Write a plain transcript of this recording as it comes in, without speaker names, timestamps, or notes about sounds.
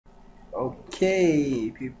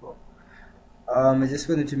Okay, people. I just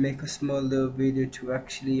wanted to make a small little video to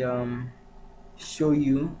actually show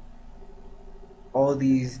you all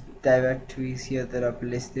these directories here that I've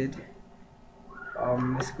listed.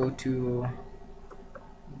 Let's go to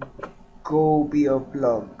Globe of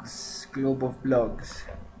Blogs.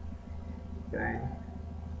 Okay.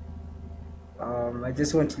 I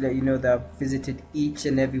just want to let you know that I've visited each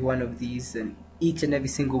and every one of these, and each and every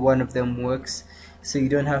single one of them works. So you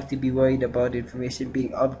don't have to be worried about information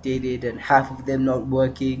being updated and half of them not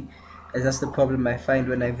working, as that's the problem I find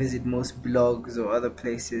when I visit most blogs or other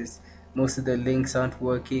places. Most of the links aren't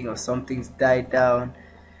working or something's died down.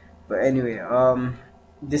 But anyway,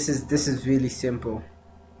 this is really simple,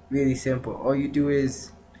 really simple. All you do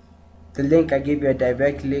is the link. I gave you a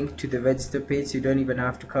direct link to the register page, so you don't even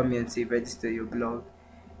have to come here and say register your blog.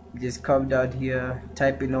 You just come down here,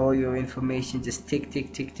 type in all your information, just tick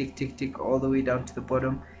tick tick tick tick tick all the way down to the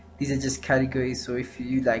bottom. These are just categories, so if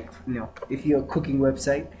you like, if you're a cooking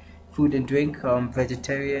website, food and drink,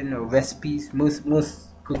 vegetarian or recipes, most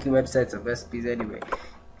cooking websites are recipes anyway.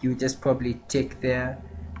 You just probably tick there,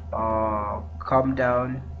 come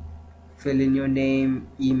down, fill in your name,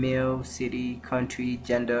 email, city, country,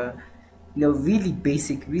 gender, really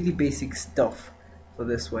basic stuff for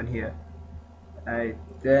this one here. Alright,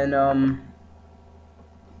 then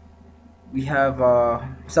we have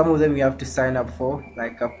some of them you have to sign up for.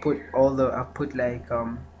 Like I've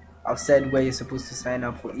said where you're supposed to sign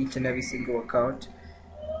up for each and every single account,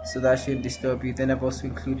 so that shouldn't disturb you. Then I've also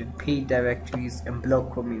included paid directories and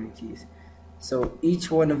blog communities. So each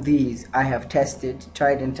one of these I have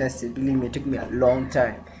tried and tested. Believe me, it took me a long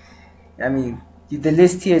time. I mean, the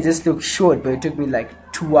list here just looks short, but it took me like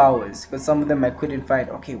 2 hours, because some of them I couldn't find.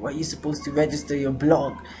 Okay, where are you supposed to register your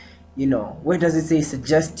blog? Where does it say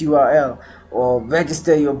suggest URL or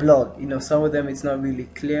register your blog? Some of them it's not really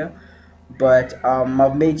clear, but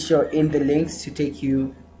I've made sure in the links to take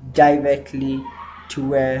you directly to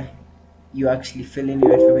where you actually fill in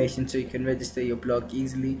your information, so you can register your blog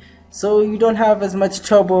easily, so you don't have as much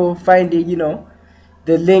trouble finding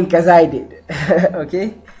the link as I did.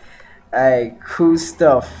 Okay. Alright, cool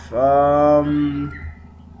stuff.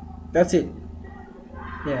 That's it.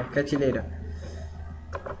 Yeah, catch you later.